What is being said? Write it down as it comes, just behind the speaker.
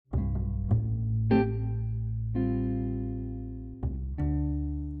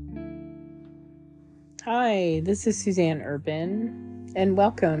Hi, this is Suzanne Urban, and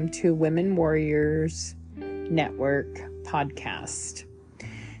welcome to Women Warriors Network podcast.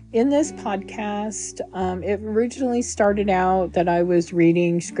 In this podcast, it originally started out that I was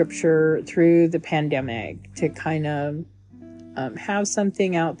reading scripture through the pandemic to kind of have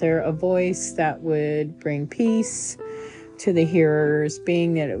something out there, a voice that would bring peace to the hearers,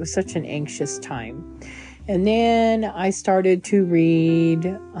 being that it was such an anxious time. And then I started to read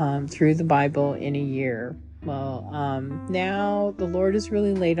through the Bible in a year. Well, now the Lord has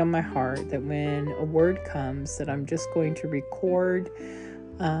really laid on my heart that when a word comes, that I'm just going to record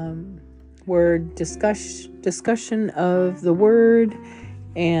word discussion of the word,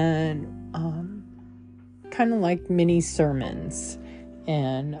 and kind of like mini sermons.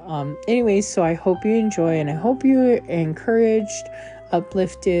 And anyways, so I hope you enjoy, and I hope you're encouraged,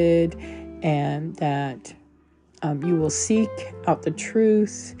 uplifted, and that you will seek out the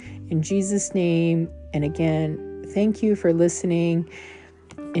truth in Jesus' name. And again, thank you for listening.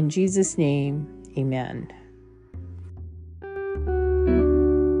 In Jesus' name, amen.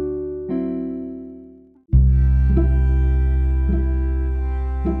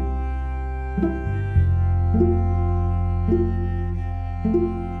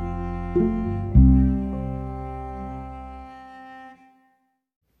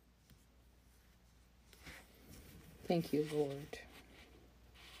 Thank you, Lord.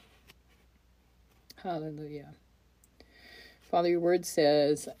 Hallelujah. Father, your word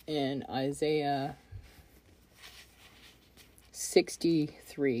says in Isaiah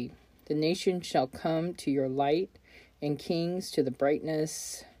 63, the nations shall come to your light, and kings to the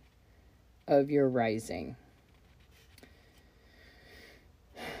brightness of your rising.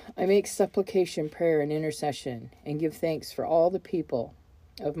 I make supplication, prayer, and intercession, and give thanks for all the people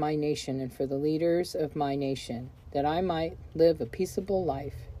of my nation and for the leaders of my nation, that I might live a peaceable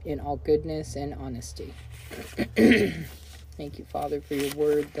life in all goodness and honesty. Thank you, Father, for your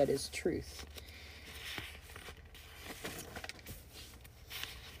word that is truth.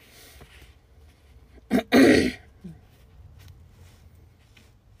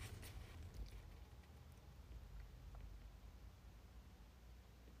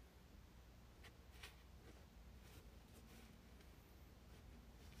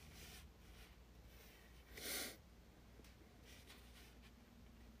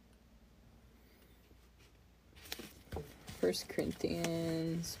 First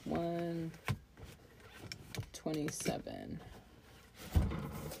Corinthians 1:27.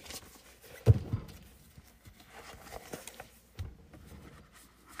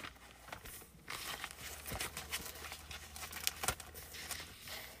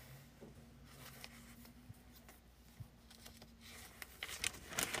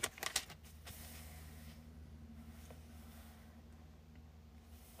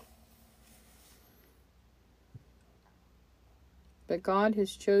 But God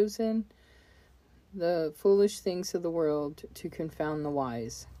has chosen the foolish things of the world to confound the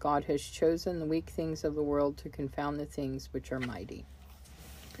wise. God has chosen the weak things of the world to confound the things which are mighty.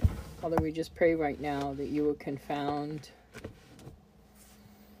 Father, we just pray right now that you will confound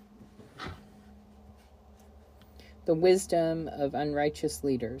the wisdom of unrighteous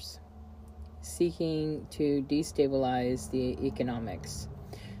leaders seeking to destabilize the economics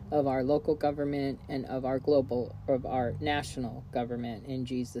of our local government and of our national government. In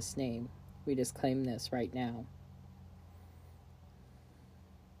Jesus' name, we just claim this right now.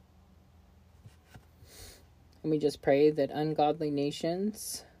 And we just pray that ungodly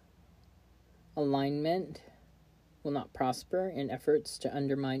nations' alignment will not prosper in efforts to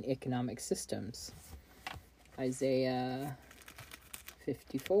undermine economic systems. Isaiah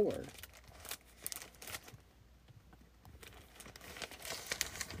 54.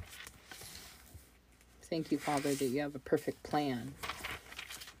 Thank you, Father, that you have a perfect plan.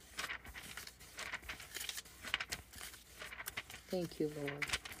 Thank you, Lord,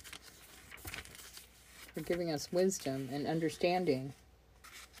 for giving us wisdom and understanding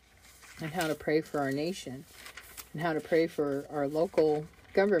on how to pray for our nation and how to pray for our local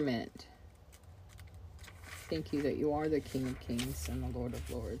government. Thank you that you are the King of Kings and the Lord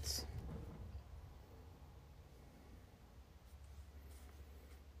of Lords.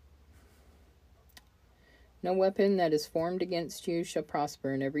 No weapon that is formed against you shall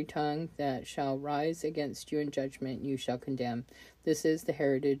prosper, and every tongue that shall rise against you in judgment you shall condemn. This is the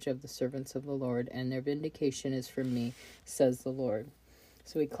heritage of the servants of the Lord, and their vindication is from me, says the Lord.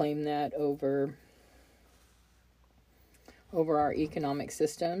 So we claim that over our economic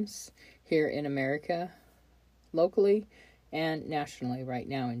systems here in America, locally and nationally right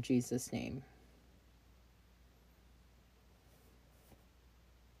now, in Jesus' name.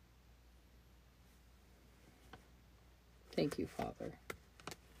 Thank you, Father,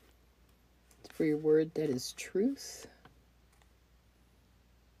 for your word that is truth.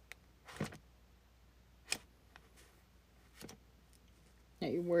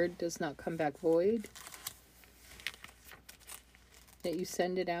 That your word does not come back void. That you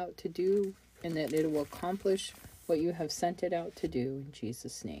send it out to do, and that it will accomplish what you have sent it out to do, in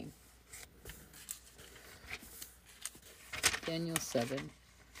Jesus' name. Daniel 7.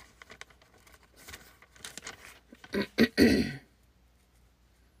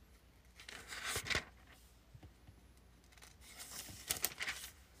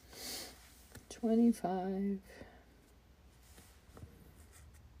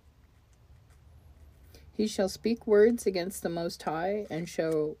 He shall speak words against the Most High, and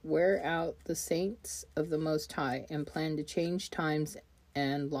shall wear out the saints of the Most High, and plan to change times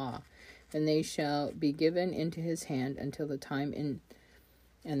and law. And they shall be given into his hand until the time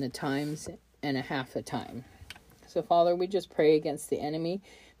and the times and a half a time. So, Father, we just pray against the enemy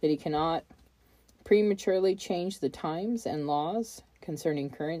that he cannot prematurely change the times and laws concerning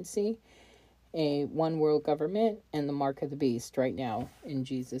currency, a one world government, and the mark of the beast right now, in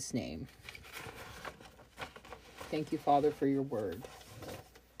Jesus' name. Thank you, Father, for your word.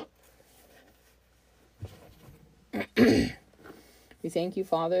 We thank you,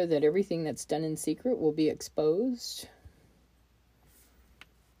 Father, that everything that's done in secret will be exposed.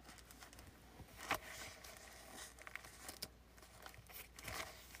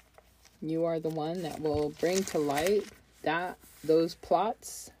 You are the one that will bring to light those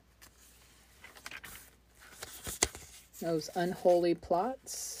plots, those unholy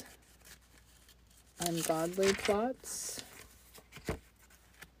plots, ungodly plots.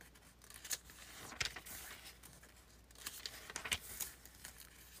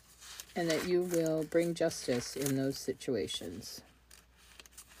 And that you will bring justice in those situations.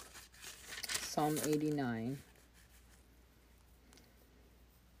 Psalm 89.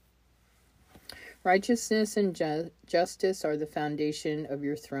 Righteousness and justice are the foundation of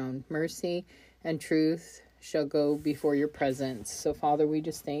your throne. Mercy and truth shall go before your presence. So, Father, we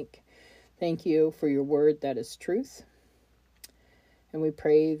just thank you for your word that is truth. And we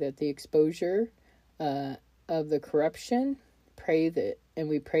pray that the exposure of the corruption,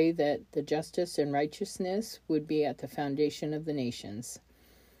 we pray that the justice and righteousness would be at the foundation of the nations.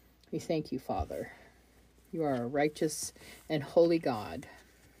 We thank you, Father. You are a righteous and holy God.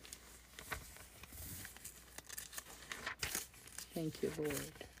 Thank you,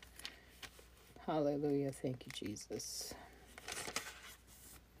 Lord. Hallelujah. Thank you, Jesus.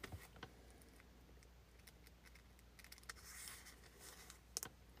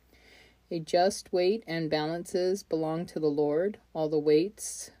 A just weight and balances belong to the Lord. All the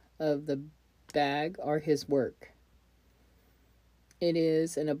weights of the bag are his work. It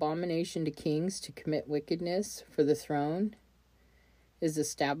is an abomination to kings to commit wickedness, for the throne is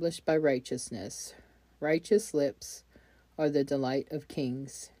established by righteousness. Righteous lips are the delight of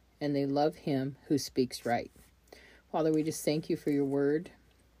kings, and they love him who speaks right. Father, we just thank you for your word.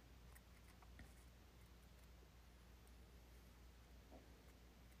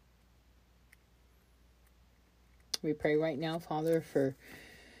 We pray right now, Father, for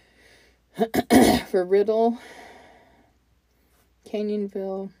Riddle,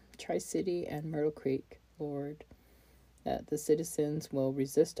 Canyonville, Tri-City, and Myrtle Creek, Lord, that the citizens will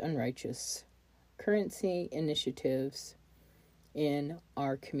resist unrighteous currency initiatives in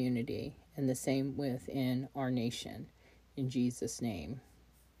our community, and the same within our nation, in Jesus' name.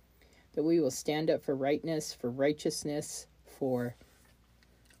 That we will stand up for rightness, for righteousness, for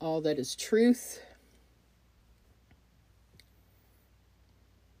all that is truth.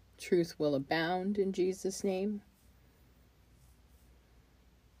 Truth will abound in Jesus' name.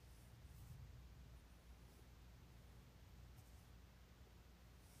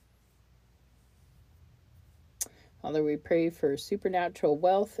 Father, we pray for supernatural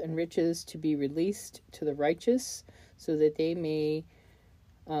wealth and riches to be released to the righteous so that they may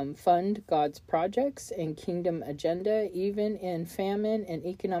fund God's projects and kingdom agenda, even in famine and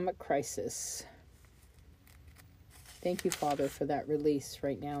economic crisis. Thank you, Father, for that release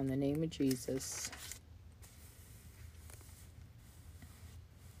right now in the name of Jesus.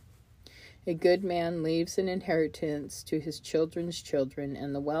 A good man leaves an inheritance to his children's children,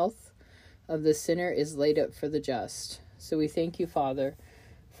 and the wealth of the sinner is laid up for the just. So we thank you, Father,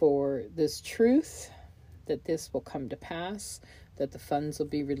 for this truth, that this will come to pass, that the funds will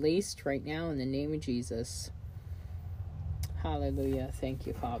be released right now in the name of Jesus. Hallelujah. Thank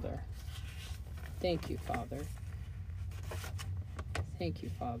you, Father. Thank you, Father. Thank you,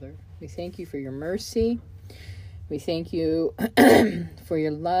 Father. We thank you for your mercy. We thank you for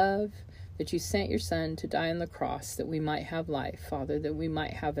your love that you sent your Son to die on the cross that we might have life, Father, that we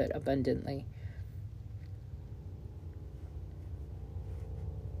might have it abundantly.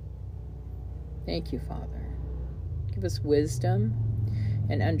 Thank you, Father. Give us wisdom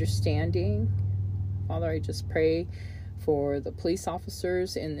and understanding. Father, I just pray for the police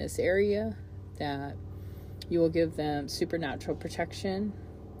officers in this area that you will give them supernatural protection.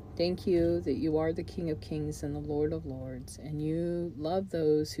 Thank you that you are the King of Kings and the Lord of Lords, and you love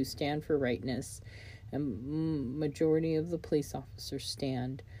those who stand for rightness, and majority of the police officers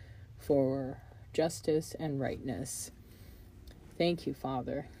stand for justice and rightness. Thank you,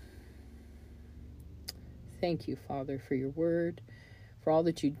 Father. Thank you, Father, for your word, for all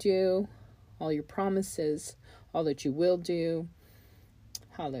that you do, all your promises, all that you will do.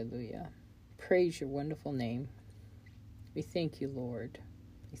 Hallelujah. Praise your wonderful name. We thank you, Lord.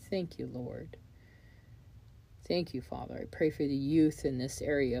 We thank you, Lord. Thank you, Father. I pray for the youth in this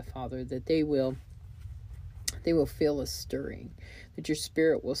area, Father, that they will feel a stirring, that your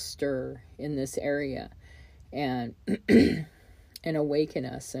spirit will stir in this area and and awaken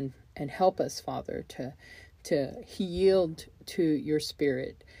us and help us, Father, to yield to your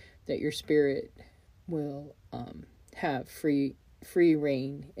spirit, that your spirit will have free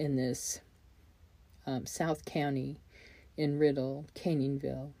reign in this South County, in Riddle,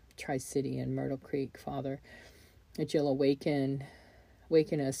 Canyonville, Tri-City, and Myrtle Creek, Father, that you'll awaken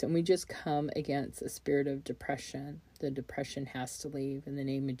us. And we just come against a spirit of depression. The depression has to leave in the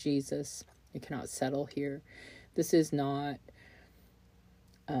name of Jesus. It cannot settle here. This is not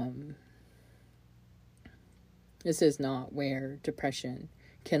where depression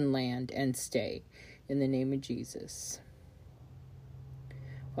can land and stay, in the name of Jesus.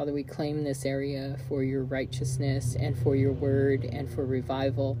 Father, we claim this area for your righteousness and for your word and for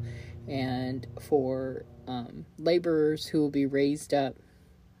revival and for laborers who will be raised up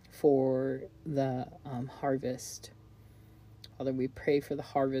for the harvest. Father, we pray for the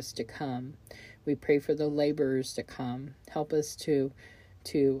harvest to come. We pray for the laborers to come. Help us to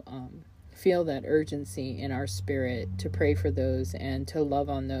feel that urgency in our spirit, to pray for those and to love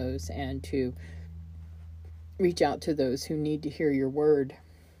on those and to reach out to those who need to hear your word,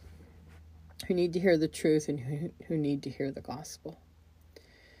 who need to hear the truth, and who need to hear the gospel.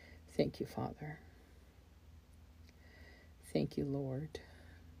 Thank you, Father. Thank you, Lord.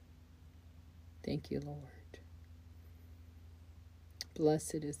 Thank you, Lord.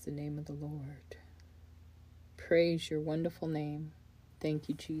 Blessed is the name of the Lord. Praise your wonderful name. Thank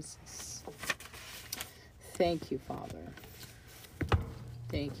you, Jesus. Thank you, Father.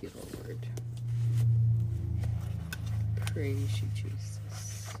 Thank you, Lord. Praise you,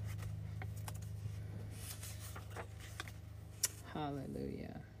 Jesus.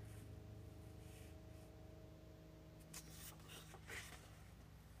 Hallelujah.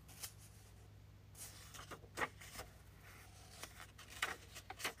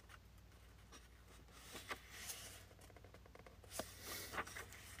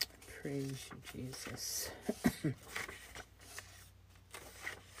 Praise you, Jesus.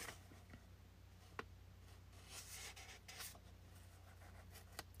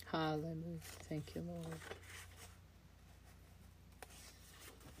 Hallelujah. Thank you, Lord.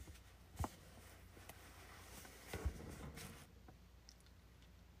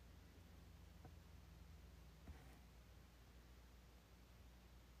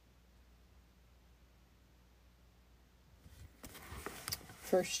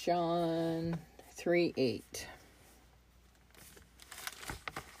 First John 3:8.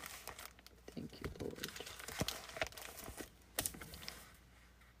 Thank you, Lord.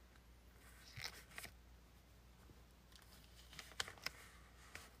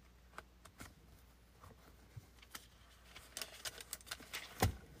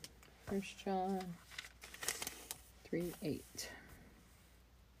 First John 3:8.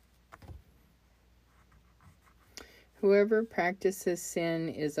 Whoever practices sin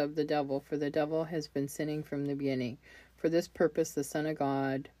is of the devil, for the devil has been sinning from the beginning. For this purpose the Son of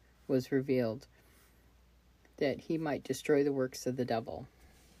God was revealed, that he might destroy the works of the devil.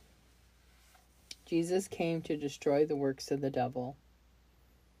 Jesus came to destroy the works of the devil.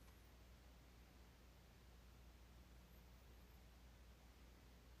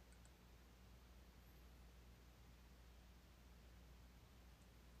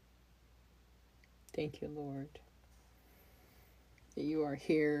 Thank you, Lord, that you are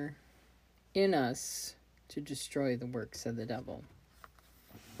here in us to destroy the works of the devil.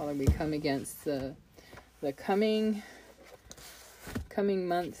 Father, we come against the coming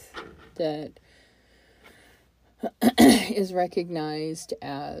month that is recognized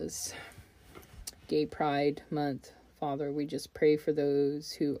as Gay Pride Month, Father, we just pray for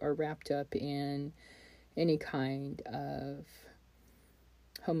those who are wrapped up in any kind of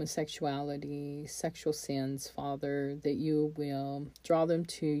homosexuality, sexual sins, Father, that you will draw them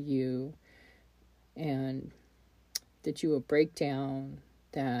to you and that you will break down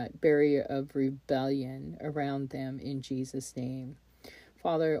that barrier of rebellion around them in Jesus' name.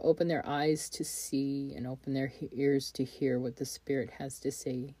 Father, open their eyes to see and open their ears to hear what the Spirit has to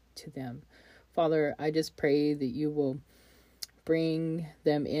say to them. Father, I just pray that you will bring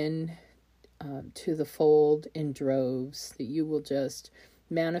them in to the fold in droves, that you will just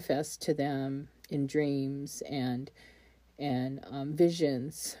manifest to them in dreams and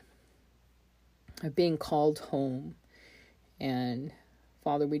visions of being called home. And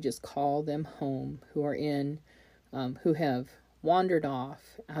Father, we just call them home who are who have wandered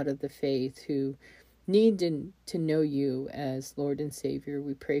off out of the faith, who need to know you as Lord and Savior.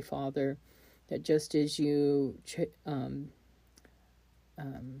 We pray, Father, that just as you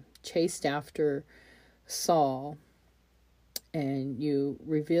chased after Saul and you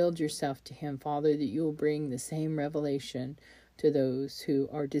revealed yourself to him, Father, that you will bring the same revelation to those who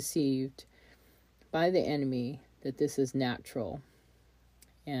are deceived by the enemy, that this is natural.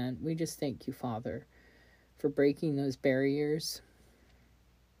 And we just thank you, Father, for breaking those barriers.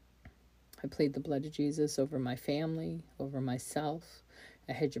 I plead the blood of Jesus over my family, over myself,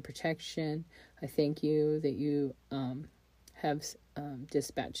 a hedge of protection. I thank you that you have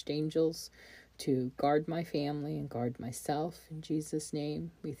dispatched angels to guard my family and guard myself in Jesus'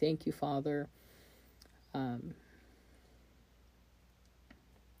 name. We thank you, Father,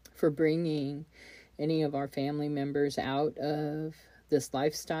 for bringing any of our family members out of this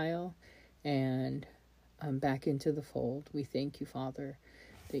lifestyle and back into the fold. We thank you, Father,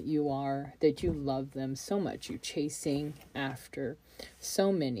 that you love them so much. You're chasing after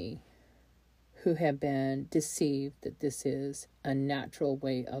so many who have been deceived that this is a natural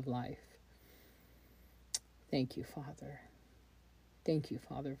way of life. Thank you, Father. Thank you,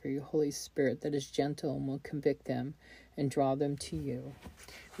 Father, for your Holy Spirit that is gentle and will convict them and draw them to you.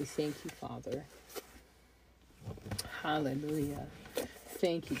 We thank you, Father. Hallelujah.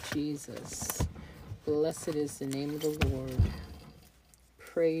 Thank you, Jesus. Blessed is the name of the Lord.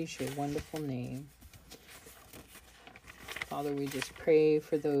 Praise your wonderful name. Father, we just pray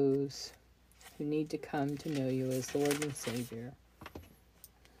for those who need to come to know you as Lord and Savior.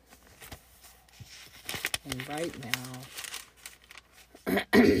 And right now,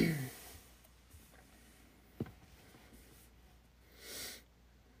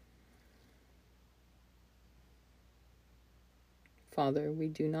 Father, we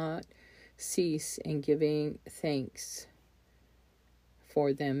do not cease in giving thanks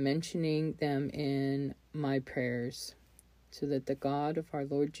for them, mentioning them in my prayers, so that the God of our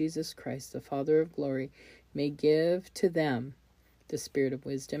Lord Jesus Christ, the Father of glory, may give to them the spirit of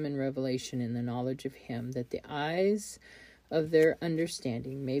wisdom and revelation in the knowledge of him, that the eyes of their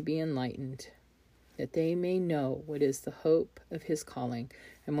understanding may be enlightened, that they may know what is the hope of his calling,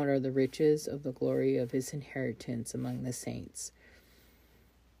 and what are the riches of the glory of his inheritance among the saints,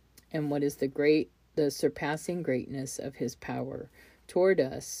 and what is the surpassing greatness of his power toward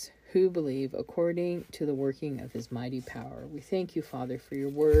us who believe, according to the working of his mighty power. We thank you, Father, for your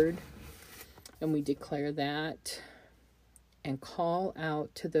word, and we declare that and call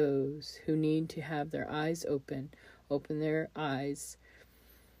out to those who need to have their eyes open their eyes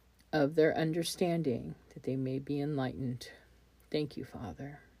of their understanding, that they may be enlightened. Thank you,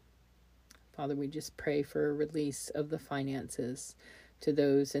 Father. Father, we just pray for a release of the finances to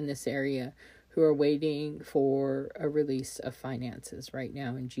those in this area who are waiting for a release of finances right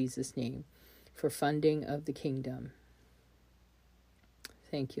now in Jesus' name for funding of the kingdom.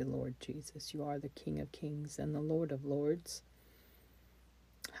 Thank you, Lord Jesus. You are the King of kings and the Lord of lords.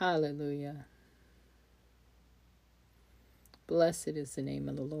 Hallelujah. Blessed is the name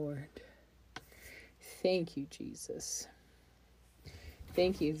of the Lord. Thank you, Jesus.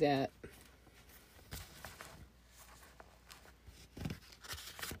 Thank you that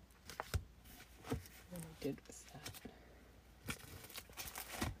did with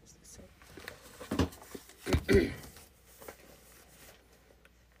that.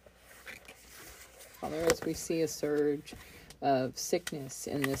 Father, as we see a surge of sickness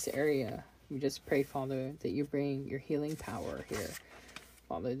in this area, we just pray, Father, that you bring your healing power here.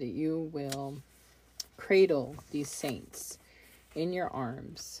 Father, that you will cradle these saints in your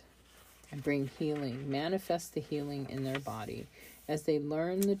arms and bring healing, manifest the healing in their body as they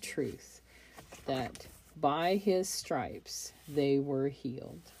learn the truth that by his stripes they were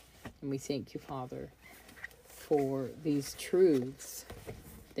healed. And we thank you, Father, for these truths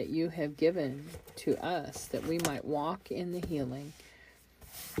that you have given to us, that we might walk in the healing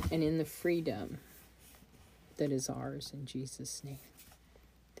and in the freedom that is ours, in Jesus' name.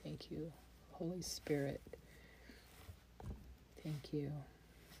 Thank you, Holy Spirit. Thank you.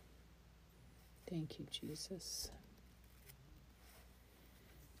 Thank you, Jesus.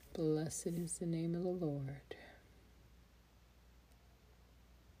 Blessed is the name of the Lord.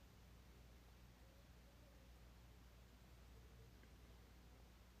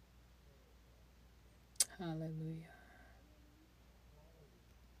 Hallelujah.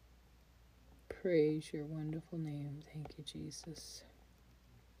 Praise your wonderful name. Thank you, Jesus.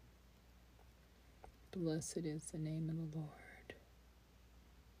 Blessed is the name of the Lord.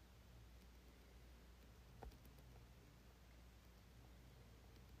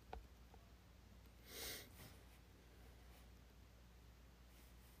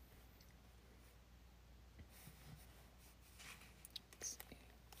 Let's see.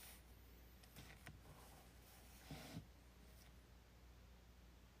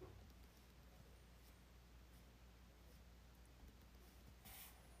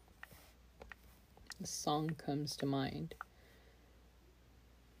 A song comes to mind.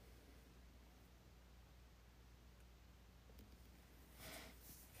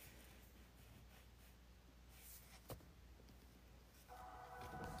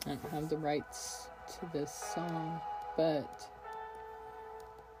 I don't have the rights to this song, but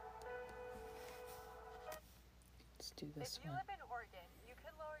let's do this one. If you live in Oregon, you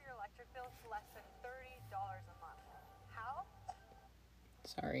could lower your electric bill to less than $30 a month. How?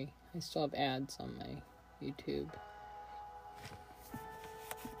 Sorry, I still have ads on my YouTube.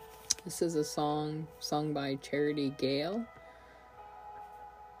 This is a song sung by Charity Gale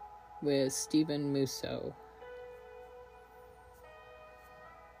with Stephen Musso.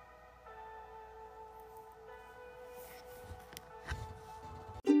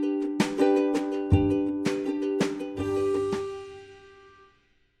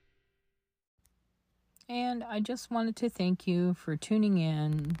 And I just wanted to thank you for tuning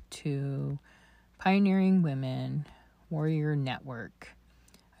in to Pioneering Women Warrior Network.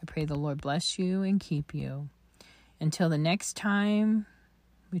 I pray the Lord bless you and keep you. Until the next time,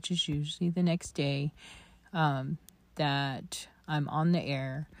 which is usually the next day, that I'm on the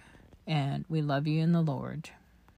air, and we love you in the Lord.